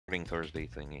Thursday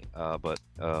thingy, but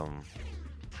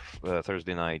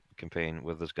Thursday night campaign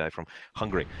with this guy from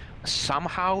Hungary.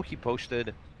 Somehow he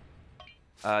posted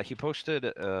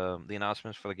the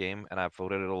announcements for the game, and I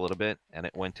voted it a little bit, and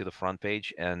it went to the front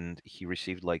page, and he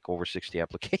received like over 60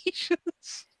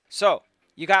 applications. So,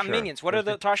 you got Sure. minions. What are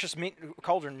the Tasha's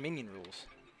Cauldron minion rules?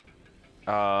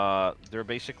 They're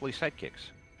basically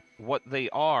sidekicks. What they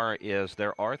are is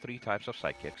there are 3 types of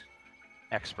sidekicks.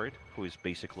 Expert, who is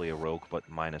basically a rogue but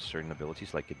minus certain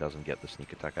abilities, like it doesn't get the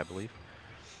sneak attack, I believe.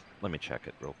 Let me check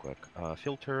it real quick.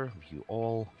 Filter, view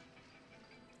all.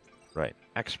 Right,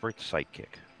 expert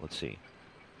sidekick. Let's see.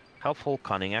 Helpful,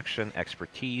 cunning action,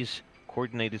 expertise,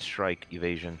 coordinated strike,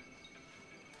 evasion.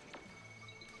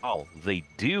 Oh, they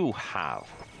do have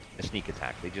a sneak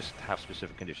attack. They just have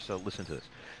specific conditions. So listen to this.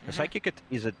 The sidekick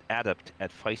is an adept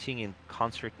at fighting in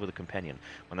concert with a companion.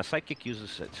 When a sidekick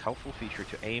uses its helpful feature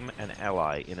to aim an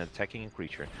ally in an attacking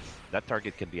creature, that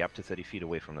target can be up to 30 feet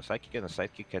away from the sidekick, and the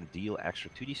sidekick can deal extra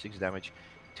 2d6 damage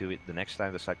to it the next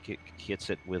time the sidekick hits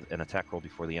it with an attack roll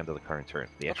before the end of the current turn.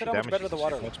 The Look extra at how much damage better is the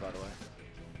water looks, by the way.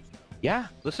 Yeah,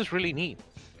 this is really neat.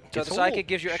 So It's the a little sidekick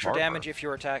gives you extra sharper. damage if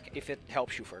it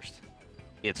helps you first.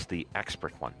 It's the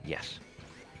expert one, yes.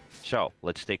 So,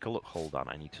 let's take a look. Hold on,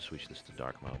 I need to switch this to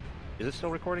dark mode. Is it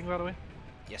still recording, by the way?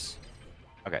 Yes.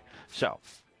 Okay, so,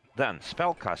 then,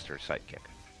 Spellcaster Sidekick.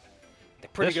 They're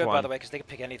pretty This good, by one- the way, because they can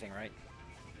pick anything, right?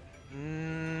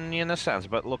 In a sense,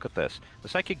 but look at this. The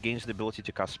Psychic gains the ability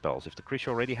to cast spells. If the creature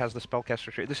already has the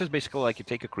Spellcaster trait, this is basically like you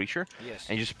take a creature Yes.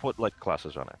 and you just put like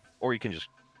classes on it. Or you can just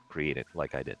create it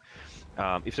like I did.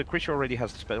 If the creature already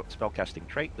has the spellcasting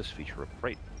trait, this feature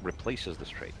replaces this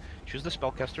trait. Choose the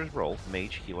spellcaster's role,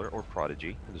 mage, healer, or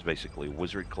prodigy. It is basically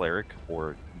wizard, cleric,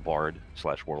 or bard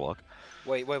 / warlock.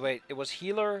 Wait. It was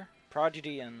healer,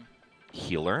 prodigy, and...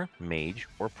 Healer, mage,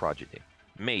 or prodigy.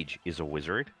 Mage is a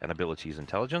wizard, and ability is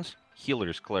intelligence. Healer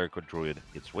is cleric or druid,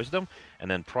 it's wisdom. And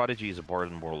then prodigy is a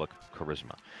bard and warlock,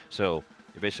 charisma. So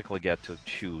you basically get to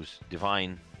choose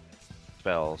divine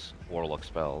spells, warlock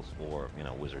spells, or,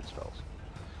 wizard spells.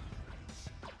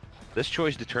 This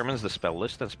choice determines the spell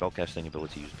list and spellcasting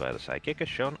ability used by the psychic as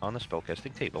shown on the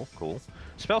spellcasting table. Cool.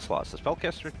 Spell slots. The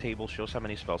spellcaster table shows how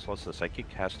many spell slots the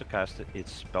psychic has to cast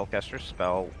its spellcaster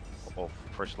spell of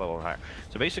first level or higher.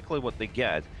 So basically what they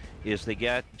get is they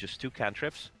get just 2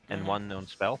 cantrips and 1 known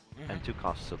spell and 2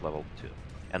 costs at level 2.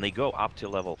 And they go up to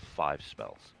level 5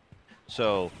 spells.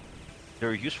 So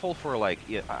they're useful for like,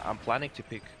 I'm planning to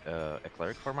pick a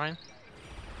cleric for mine.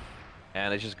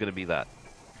 And it's just going to be that.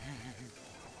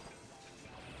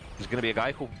 There's going to be a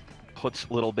guy who puts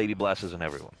little baby blesses on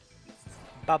everyone.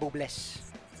 Babu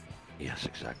bless. Yes,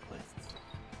 exactly.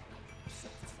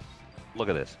 Look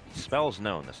at this. Spells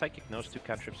known. The psychic knows 2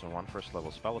 cantrips and 1 first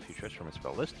level spell if you choose from its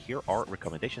spell list. Here are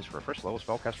recommendations for a first level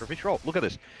spellcaster of each role. Look at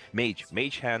this. Mage,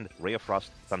 Mage Hand, Ray of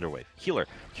Frost, Thunderwave. Healer,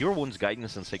 Cure Wounds,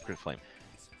 Guidance, and Sacred Flame.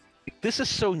 This is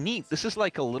so neat. This is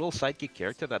like a little psychic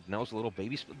character that knows little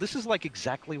babies. This is like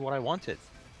exactly what I wanted.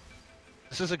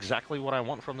 This is exactly what I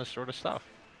want from this sort of stuff.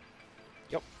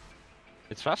 Yep.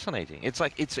 It's fascinating. It's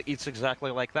like it's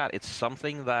exactly like that. It's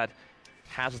something that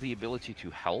has the ability to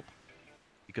help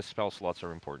because spell slots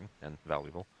are important and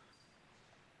valuable.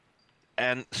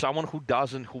 And someone who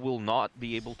will not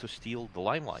be able to steal the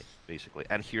limelight, basically.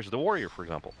 And here's the warrior, for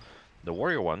example. The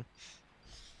warrior one,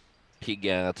 he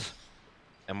gets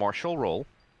a martial roll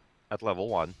at level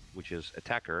 1, which is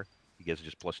attacker. He gets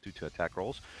just +2 to attack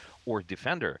rolls. Or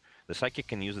defender. The psychic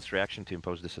can use its reaction to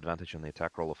impose disadvantage on the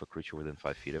attack roll of a creature within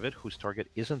 5 feet of it, whose target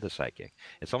isn't the psychic.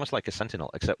 It's almost like a sentinel,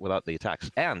 except without the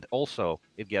attacks. And also,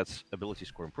 it gets ability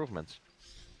score improvements,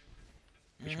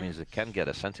 which means it can get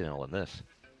a sentinel in this.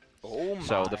 Oh my.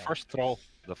 So the first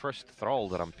thrall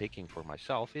that I'm picking for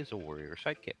myself is a warrior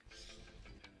sidekick.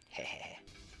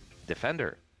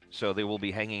 Defender. So they will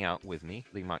be hanging out with me.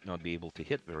 They might not be able to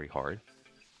hit very hard,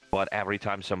 but every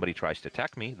time somebody tries to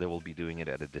attack me, they will be doing it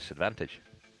at a disadvantage.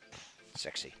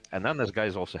 Sexy. And then this guy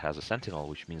also has a sentinel,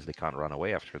 which means they can't run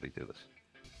away after they do this.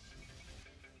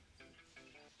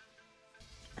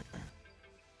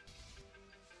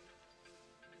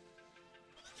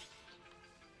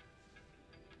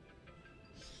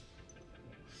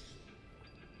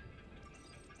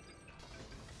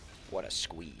 What a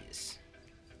squeeze.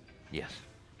 Yes.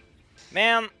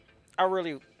 Man, I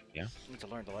really Yeah. need to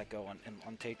learn to let go on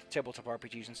tabletop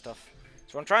RPGs and stuff.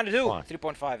 So what I'm trying to do, Why?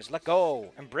 3.5, is let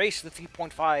go. Embrace the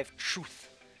 3.5 truth.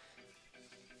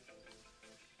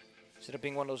 Instead of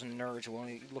being one of those nerds who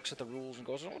only looks at the rules and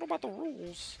goes, what about the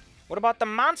rules? What about the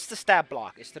monster stab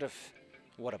block? Instead of,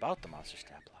 what about the monster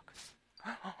stab block?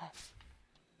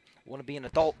 Want to be an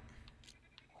adult.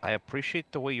 I appreciate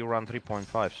the way you run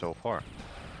 3.5 so far.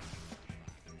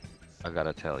 I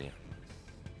gotta tell you.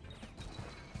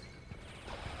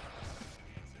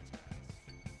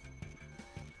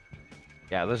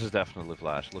 Yeah, this is definitely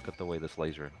Flash. Look at the way this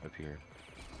laser appeared.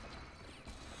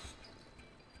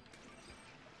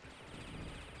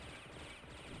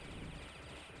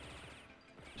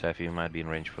 Safi, you might be in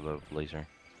range for the laser.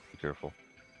 Be careful.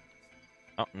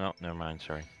 Oh, no, never mind,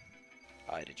 sorry.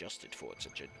 I'd adjusted for its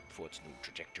new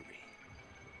trajectory.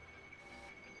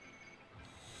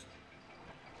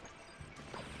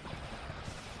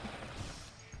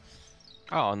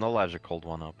 Oh, and the laser cold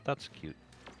one up. That's cute.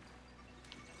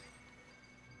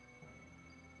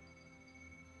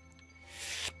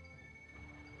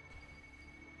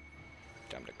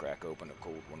 Time to crack open a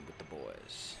cold one with the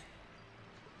boys.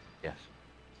 Yes.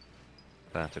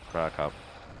 Time to crack up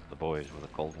the boys with the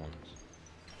cold ones.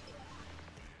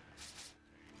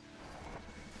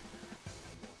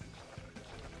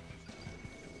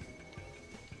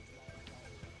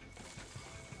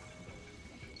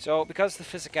 So, because the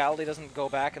physicality doesn't go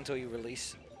back until you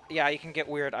release, yeah, you can get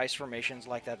weird ice formations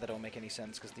like that that don't make any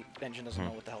sense because the engine doesn't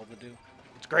know what the hell to do.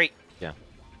 It's great. Yeah.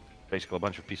 Basically, a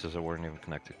bunch of pieces that weren't even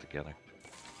connected together.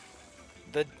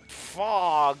 The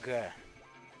fog.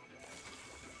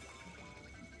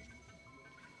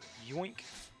 Yoink.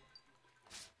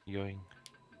 Yoing.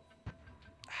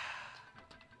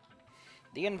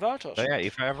 The inverters. So yeah,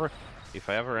 if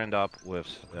I ever end up with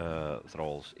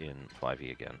thralls in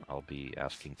 5e again, I'll be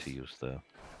asking to use the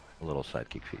little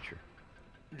sidekick feature.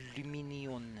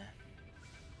 Luminion.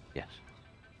 Yes.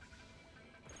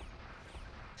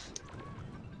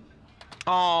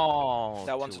 Oh,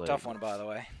 That one's a tough one, by the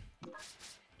way.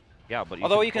 Yeah, but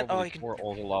although you can pour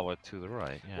all the lava to the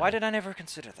right. Yeah. Why did I never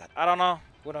consider that? I don't know.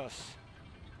 What else?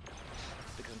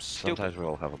 Because I'm stupid. Sometimes we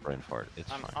all have a brain fart.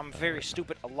 It's fine. I'm very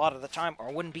stupid a lot of the time, or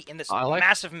I wouldn't be in this I like-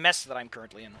 massive mess that I'm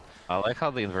currently in. I like how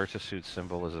the inverter suit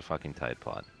symbol is a fucking Tide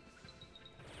Pod.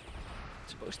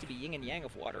 It's supposed to be yin and yang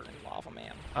of water and lava,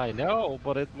 man. I know,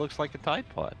 but it looks like a Tide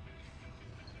Pod.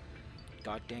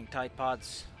 God dang Tide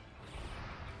Pods.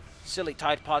 Silly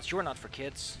Tide Pods, you're not for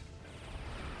kids.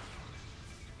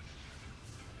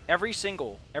 Ever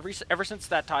since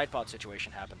that Tide Pod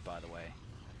situation happened, by the way,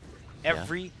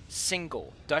 every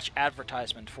single Dutch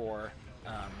advertisement for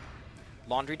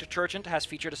laundry detergent has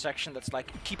featured a section that's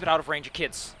like, keep it out of range of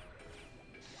kids.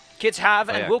 Kids have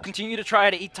and will continue to try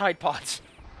to eat Tide Pods.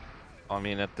 I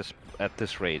mean, at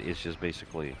this rate, it's just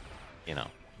basically, you know,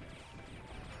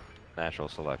 natural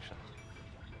selection.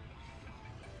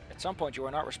 At some point, you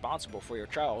are not responsible for your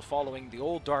child following the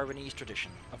old Darwinese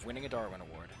tradition of winning a Darwin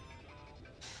Award.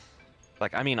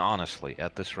 Like, I mean, honestly,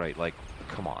 at this rate, like,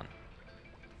 come on.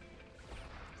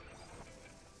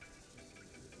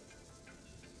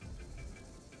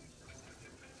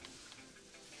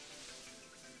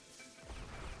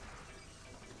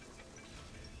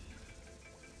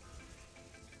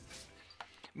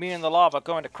 Me and the lava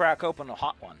going to crack open a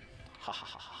hot one. Ha ha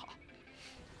ha ha.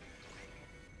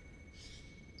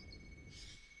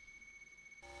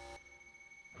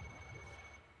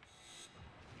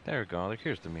 There we go.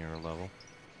 Here's the mirror level.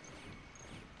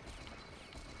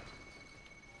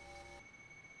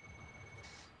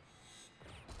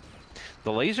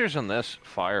 The lasers in this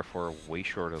fire for way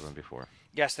shorter than before.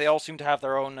 Yes, they all seem to have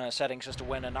their own settings as to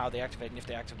when and how they activate, and if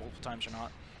they activate multiple times or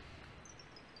not.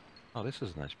 Oh, this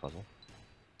is a nice puzzle.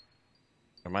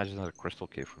 Imagine that a crystal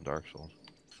cave from Dark Souls.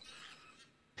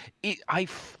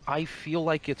 I feel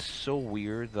like it's so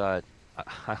weird that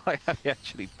I like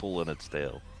actually pulling its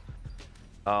tail.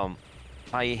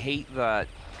 I hate that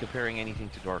comparing anything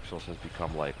to Dark Souls has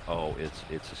become like, oh,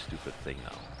 it's a stupid thing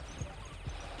now.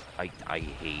 I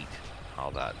hate how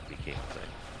that became a thing.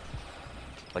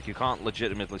 Like, you can't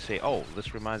legitimately say, oh,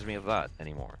 this reminds me of that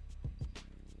anymore.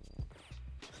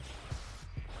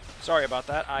 Sorry about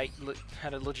that. I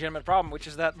had a legitimate problem, which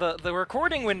is that the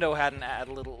recording window had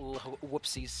a little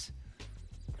whoopsies.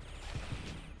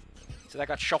 So that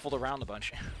got shuffled around a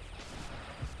bunch.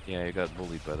 Yeah, you got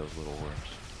bullied by those little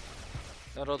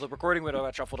worms. No, the recording window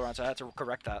got shuffled around, so I had to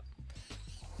correct that.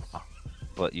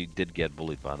 But you did get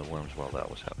bullied by the worms while that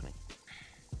was happening.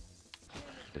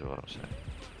 Is what I'm saying.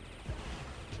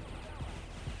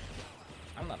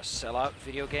 I'm not a sellout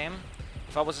video game.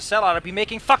 If I was a sellout, I'd be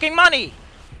making fucking money!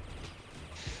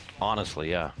 Honestly,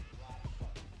 yeah.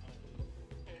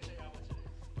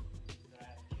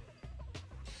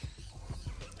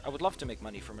 I would love to make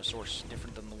money from a source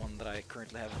different than the one that I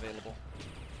currently have available.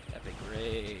 That'd be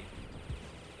great.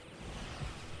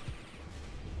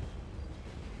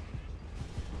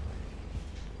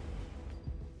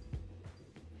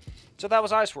 So that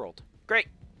was Ice World. Great.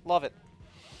 Love it.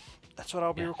 That's what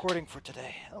I'll be recording for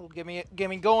today. That'll get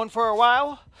me going for a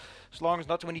while, as long as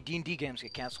not too many D&D games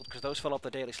get cancelled, because those fill up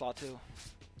the daily slot too.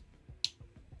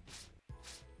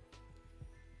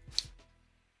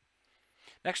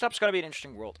 Next up's gonna be an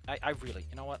interesting world. I really,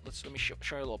 you know what? Let me show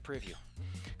you a little preview,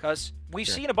 because we've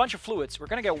seen a bunch of fluids. We're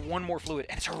gonna get one more fluid,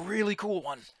 and it's a really cool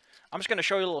one. I'm just gonna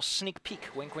show you a little sneak peek.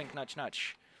 Wink, wink, nudge,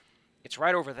 nudge. It's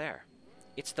right over there.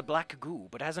 It's the black goo,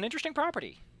 but it has an interesting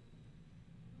property.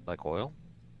 Like oil?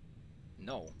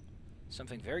 No,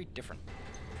 something very different.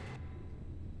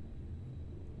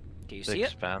 Can you It see it?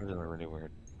 expands in a really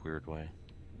weird way.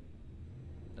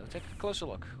 No, take a closer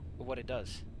look at what it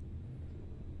does.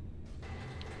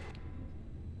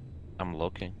 I'm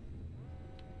looking.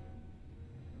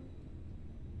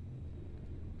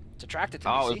 It's attracted to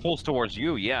me, Oh, see? it pulls towards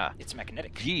you, yeah. It's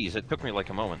magnetic. Jeez, it took me like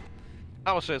a moment.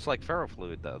 Oh, so it's like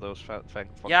ferrofluid, though. Those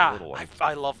Yeah, little ones.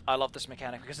 I love this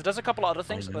mechanic because it does a couple of other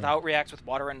things with how it reacts with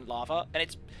water and lava, and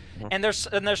it's and there's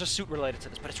a suit related to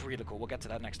this, but it's really cool. We'll get to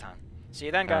that next time. See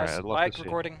you then, guys. Alright, Like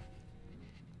recording.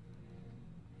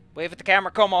 Wave at the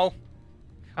camera, Komo.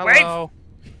 Hello.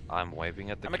 Wave! I'm waving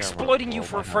at the camera. I'm exploiting you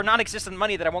for non-existent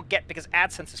money that I won't get because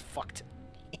AdSense is fucked.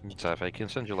 I can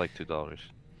send you like $2.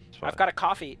 I've got a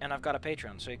coffee and I've got a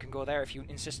Patreon, so you can go there if you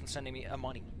insist on sending me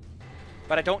money.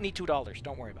 But I don't need $2.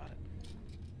 Don't worry about it.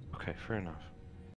 Okay, fair enough.